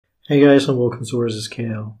Hey guys, and welcome to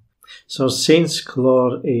WordsAtScale. So since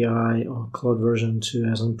Claude AI or Claude version 2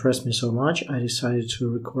 has impressed me so much, I decided to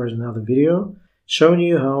record another video showing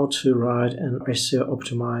you how to write an SEO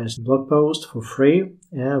optimized blog post for free,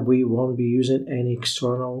 and we won't be using any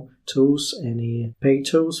external tools, any paid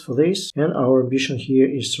tools for this. And our ambition here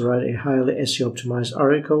is to write a highly SEO optimized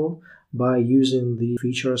article by using the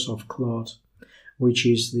features of Claude, which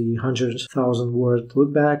is the 100,000 word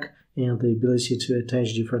lookback and the ability to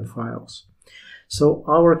attach different files. So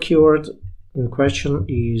our keyword in question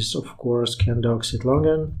is, of course, can docs it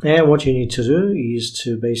longer. And what you need to do is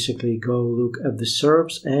to basically go look at the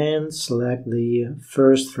SERPs and select the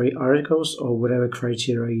first 3 articles or whatever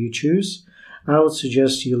criteria you choose. I would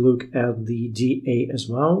suggest you look at the DA as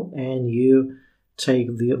well, and you take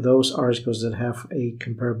those articles that have a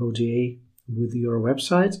comparable DA with your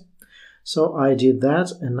website. So I did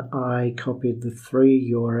that, and I copied the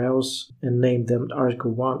 3 URLs and named them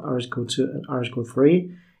Article 1, Article 2, and Article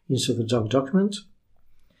 3 into the document.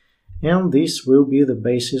 And this will be the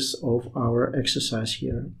basis of our exercise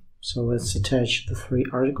here. So let's attach the 3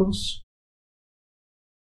 articles.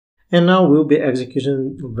 And now we'll be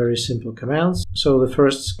executing very simple commands. So the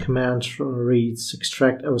first command reads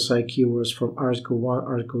extract LSI keywords from Article 1,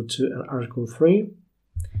 Article 2, and Article 3.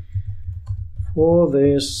 For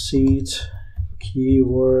the seed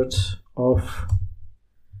keyword of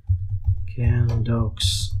can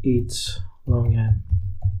dogs eat longan.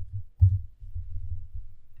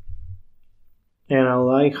 And I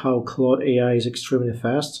like how Claude AI is extremely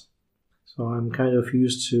fast. So I'm kind of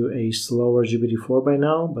used to a slower GPT-4 by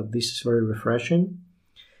now, but this is very refreshing.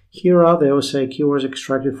 Here are the LSI keywords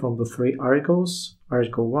extracted from the 3 articles.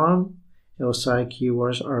 Article 1, LSI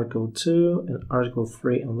keywords, Article 2, and Article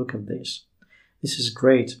 3, and look at this. This is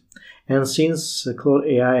great. And since Claude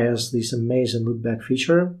AI has this amazing lookback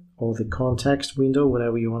feature, or the context window,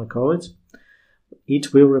 whatever you want to call it,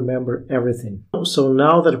 it will remember everything. So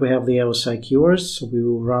now that we have the LSI keywords, we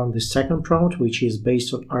will run the second prompt, which is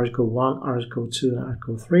based on Article 1, Article 2, and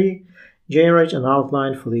Article 3. Generate an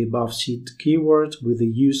outline for the above seed keyword with the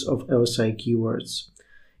use of LSI keywords.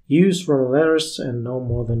 Use Roman letters and no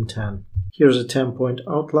more than 10. Here's a 10-point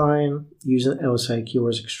outline using LSI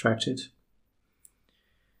keywords extracted.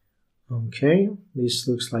 Okay, this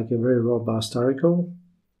looks like a very robust article.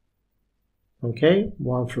 Okay,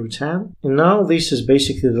 1 through 10. And now this is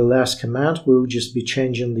basically the last command. We'll just be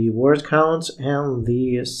changing the word count and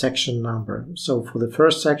the section number. So for the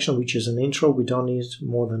first section, which is an intro, we don't need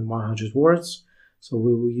more than 100 words. So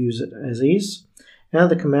we will use it as is.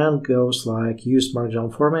 And the command goes like use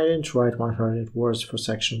markdown formatting to write 100 words for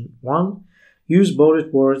section 1. Use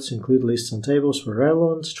bolded words, include lists and tables for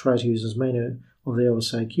relevant. Try to use as many of the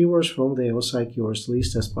LSI keywords from the LSI keywords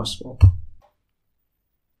list as possible.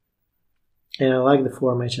 And I like the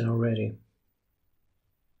formatting already.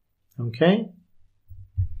 Okay.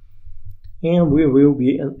 And we will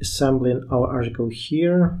be assembling our article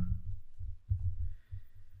here.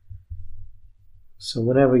 So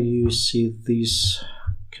whenever you see these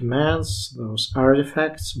commands, those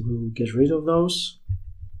artifacts, we'll get rid of those.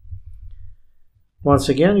 Once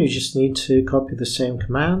again, you just need to copy the same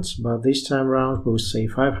commands, but this time around we'll say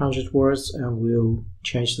 500 words and we'll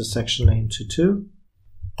change the section name to 2.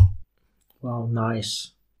 Wow,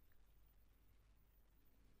 nice.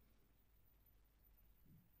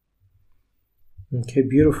 Okay,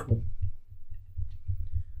 beautiful.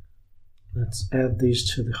 Let's add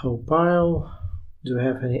these to the whole pile. Do we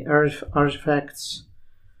have any artifacts?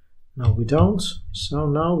 No, we don't. So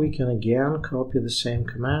now we can again copy the same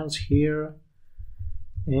commands here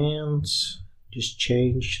and just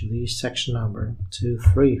change the section number to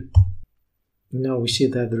 3. Now we see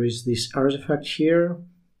that there is this artifact here,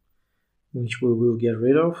 which we will get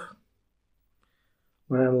rid of.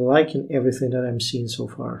 But I'm liking everything that I'm seeing so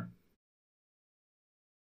far.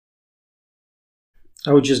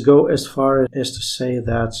 I would just go as far as to say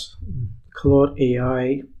that Claude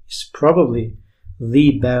AI is probably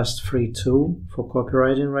the best free tool for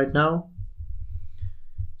copywriting right now.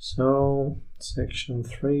 So section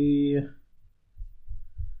 3,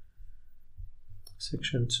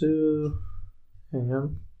 section 2, hang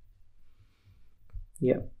on.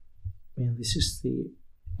 Yeah, and this is the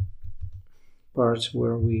part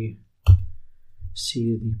where we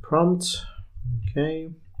see the prompt.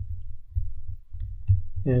 Okay,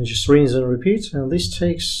 and just rinse and repeat, and this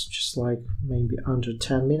takes just like maybe under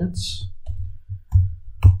 10 minutes.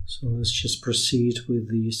 So let's just proceed with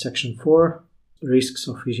the section 4. Risks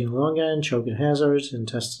of eating longan, choking hazards,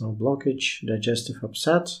 intestinal blockage, digestive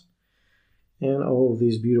upset, and all of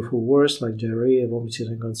these beautiful words like diarrhea, vomiting,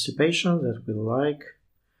 and constipation that we like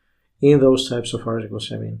in those types of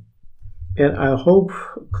articles, I mean. And I hope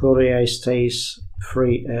Claude AI stays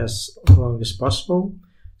free as long as possible,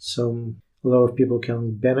 so a lot of people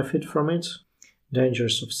can benefit from it.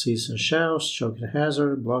 Dangers of seeds and shells, choking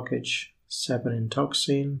hazard, blockage, saponin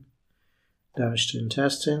toxin, damage to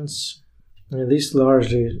intestines. And this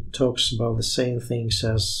largely talks about the same things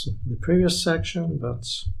as the previous section, but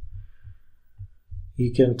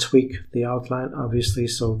you can tweak the outline, obviously,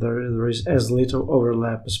 so there is as little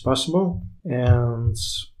overlap as possible. And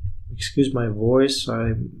excuse my voice,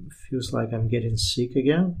 I feels like I'm getting sick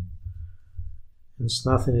again. And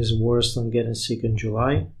nothing is worse than getting sick in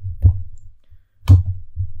July.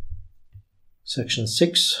 Section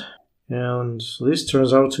 6. And this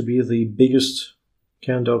turns out to be the biggest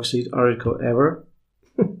CanDoc article ever.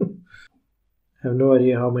 I have no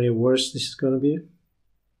idea how many words this is going to be.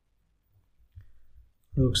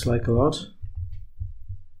 Looks like a lot.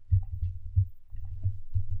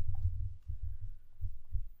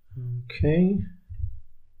 Okay.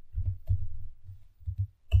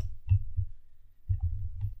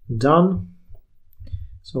 Done.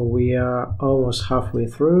 So we are almost halfway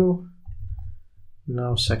through.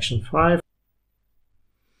 Now section 5.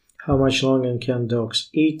 How much longer can dogs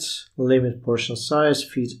eat? Limit portion size.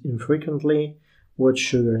 Feed infrequently. Watch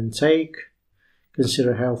sugar intake.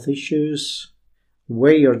 Consider health issues.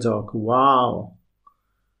 Weigh your dog. Wow.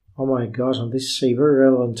 Oh my god, and this is a very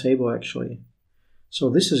relevant table actually. So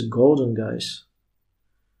this is golden, guys.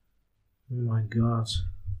 Oh my god.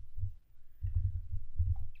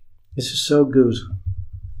 This is so good.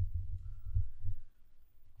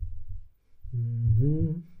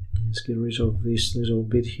 Let's get rid of this little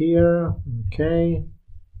bit here. Okay.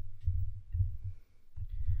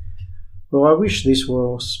 Well, I wish this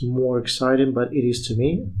was more exciting, but it is to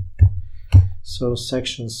me. So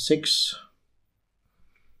section 6.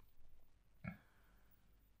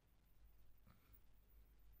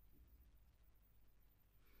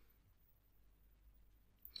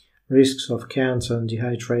 Risks of canned and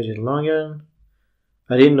dehydrated longan.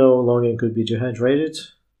 I didn't know longan could be dehydrated.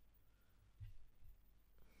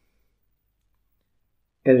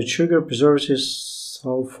 Added sugar, preservatives,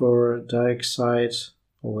 sulfur dioxide,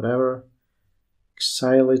 or whatever,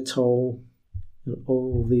 xylitol, and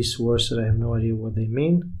all these words that I have no idea what they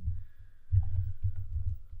mean.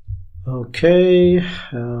 Okay,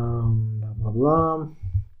 blah blah blah.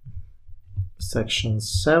 Section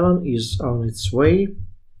 7 is on its way.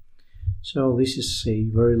 So this is a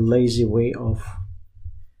very lazy way of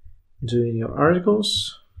doing your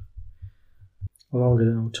articles. Longer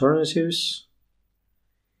than alternatives.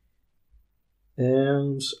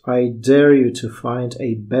 And I dare you to find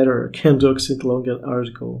a better CanDoc longan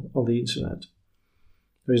article on the internet.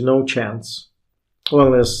 There is no chance. Well,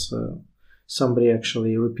 unless somebody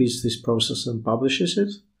actually repeats this process and publishes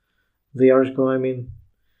it. The article, I mean.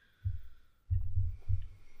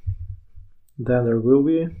 Then there will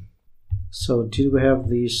be. So did we have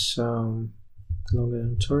these longer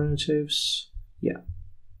alternatives? Yeah.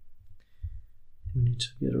 We need to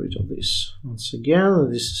get rid of this. Once again,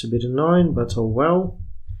 this is a bit annoying, but oh well.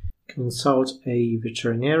 Consult a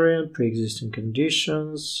veterinarian, pre-existing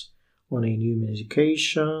conditions, on a new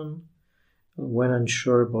medication, when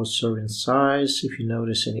unsure about serving size, if you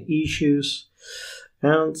notice any issues.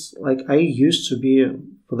 And like I used to be,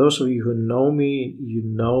 for those of you who know me, you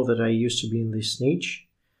know that I used to be in this niche.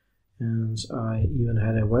 And I even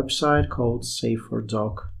had a website called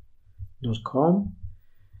safefordoc.com.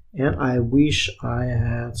 And I wish I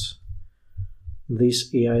had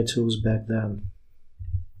these AI tools back then.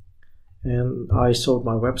 And I sold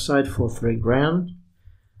my website for $3,000.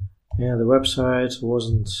 And the website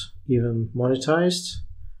wasn't even monetized.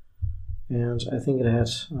 And I think it had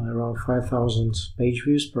around 5,000 page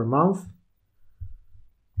views per month.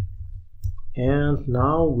 And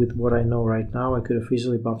now, with what I know right now, I could have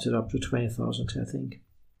easily bumped it up to 20,000, I think.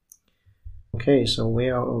 Okay, so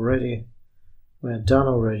we're done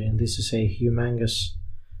already, and this is a humongous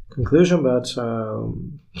conclusion, but I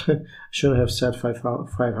shouldn't have said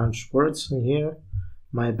 500 words in here.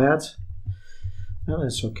 My bad. Well,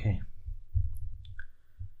 it's okay.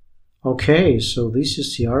 Okay, so this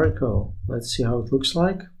is the article. Let's see how it looks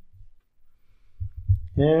like.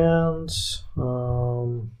 And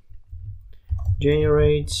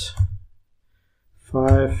generate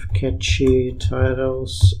 5 catchy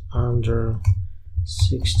titles under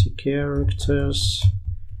 60 characters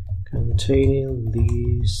containing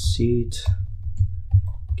the seed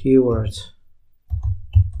keyword.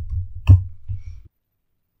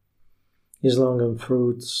 Is longan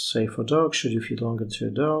fruit safe for dogs? Should you feed longan to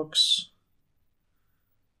your dogs?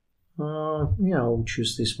 Yeah, I'll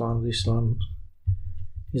choose this one. This one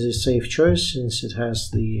is a safe choice since it has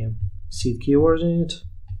the seed keyword in it.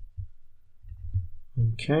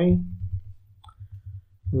 Okay.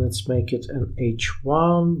 Let's make it an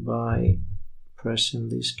H1 by pressing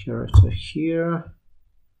this character here.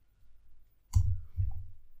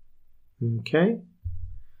 Okay.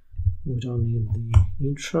 We don't need the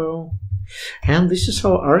intro. And this is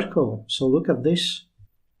our article. So look at this.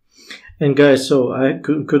 And guys, so I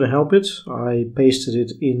couldn't help it. I pasted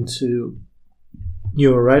it into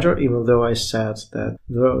Writer, even though I said that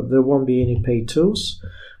there won't be any paid tools.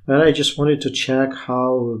 But I just wanted to check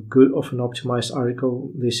how good of an optimized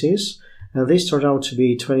article this is. And this turned out to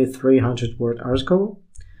be a 2300 word article.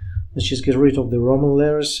 Let's just get rid of the Roman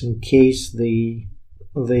letters in case they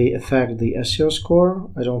affect the SEO score.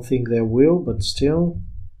 I don't think they will, but still,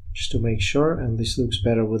 just to make sure. And this looks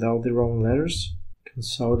better without the Roman letters.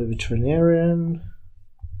 Consult the veterinarian.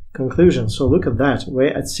 Conclusion. So look at that. We're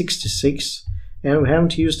at 66 and we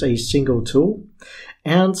haven't used a single tool.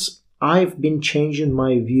 And I've been changing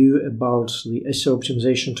my view about the SEO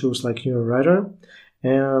optimization tools like Writer.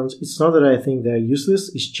 And it's not that I think they're useless.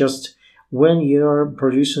 It's just when you're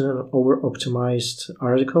producing an over-optimized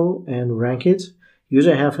article and rank it, you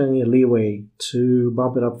don't have any leeway to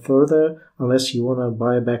bump it up further unless you want to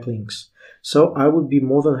buy backlinks. So I would be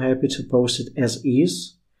more than happy to post it as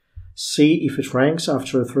is, see if it ranks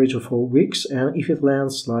after 3 to 4 weeks, and if it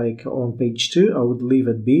lands like on page 2, I would leave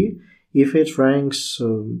it be. If it ranks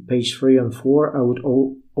page 3 and 4, I would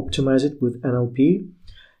optimize it with NLP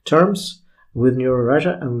terms with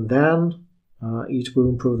Writer, and then it will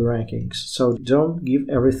improve the rankings. So don't give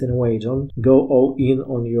everything away. Don't go all in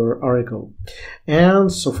on your article.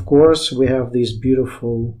 And of course, we have this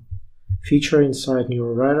beautiful feature inside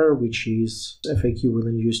Writer, which is FAQ with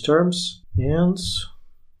unused terms. And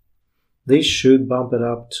this should bump it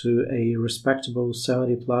up to a respectable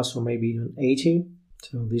 70 plus or maybe even 80.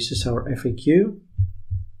 So this is our FAQ.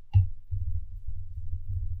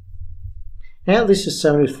 And this is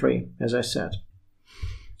 73, as I said.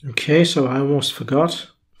 Okay, so I almost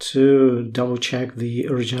forgot to double check the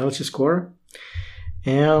originality score.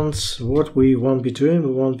 And what we won't be doing,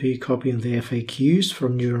 we won't be copying the FAQs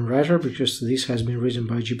from Writer because this has been written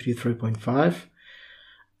by GPT 3.5.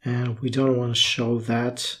 And we don't want to show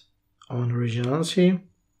that on originality.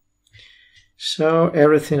 So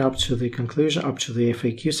everything up to the conclusion, up to the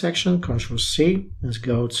FAQ section, Ctrl+C. Let's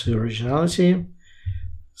go to originality.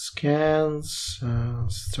 Scans,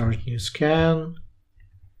 start new scan.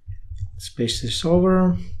 Let's paste this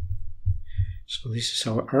over. So this is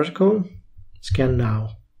our article. Scan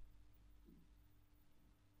now.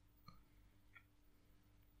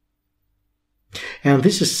 And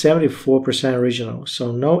this is 74% original.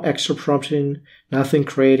 So no extra prompting, nothing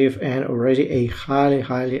creative, and already a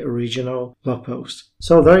highly original blog post.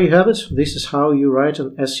 So there you have it. This is how you write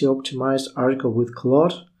an SEO optimized article with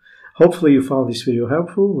Claude. Hopefully you found this video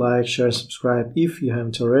helpful. Like, share, subscribe if you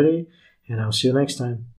haven't already. And I'll see you next time.